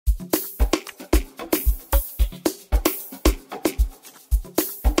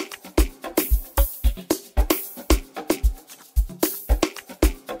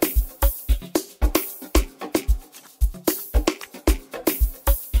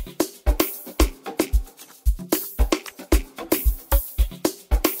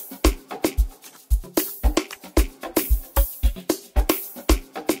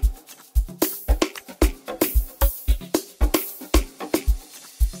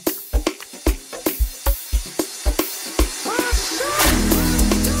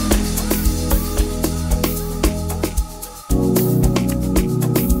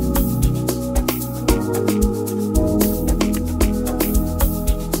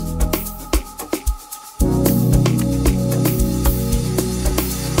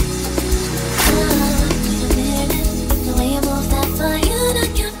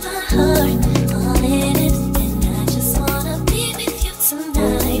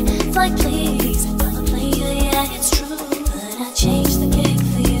Like please, I'm a player, yeah, it's true. But I changed the game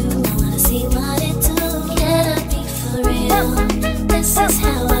for you. I wanna see what it do. Can I be for real? This is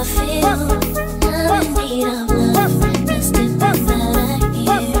how I feel. I'm in need of love. Let's dip that right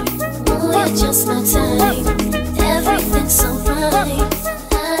here. Oh, you're just my type. Everything's so right.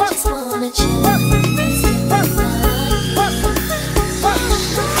 I just wanna chill. Let's dip that right.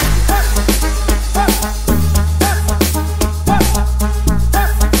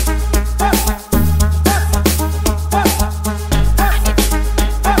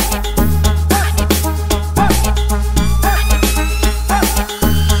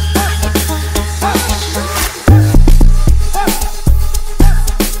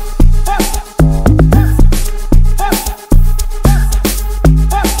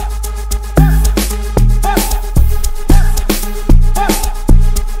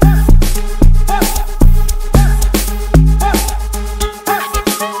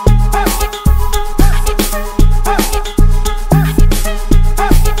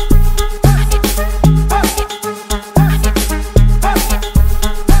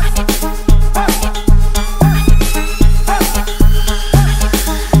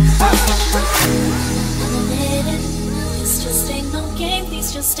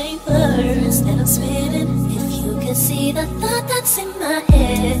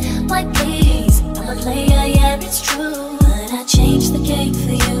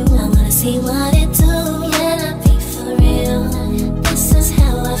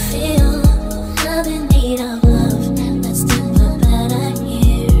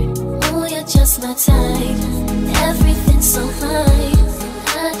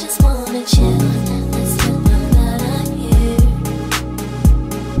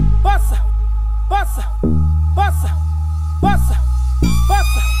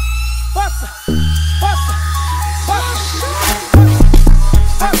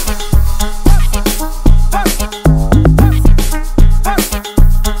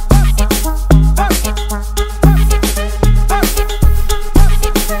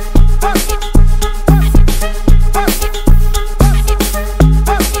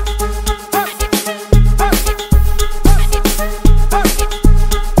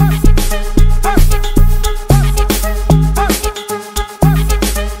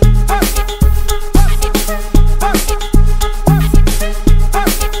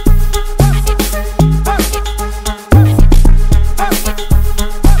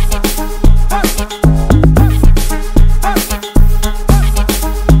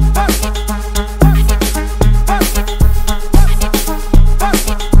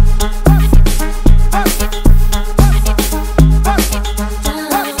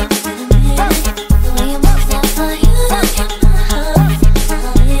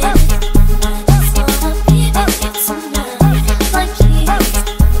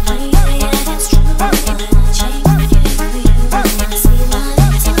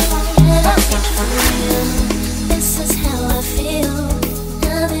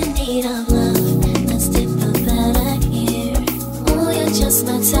 Just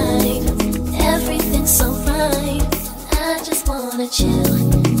my type, everything's so right. I just wanna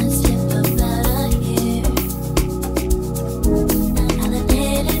chill.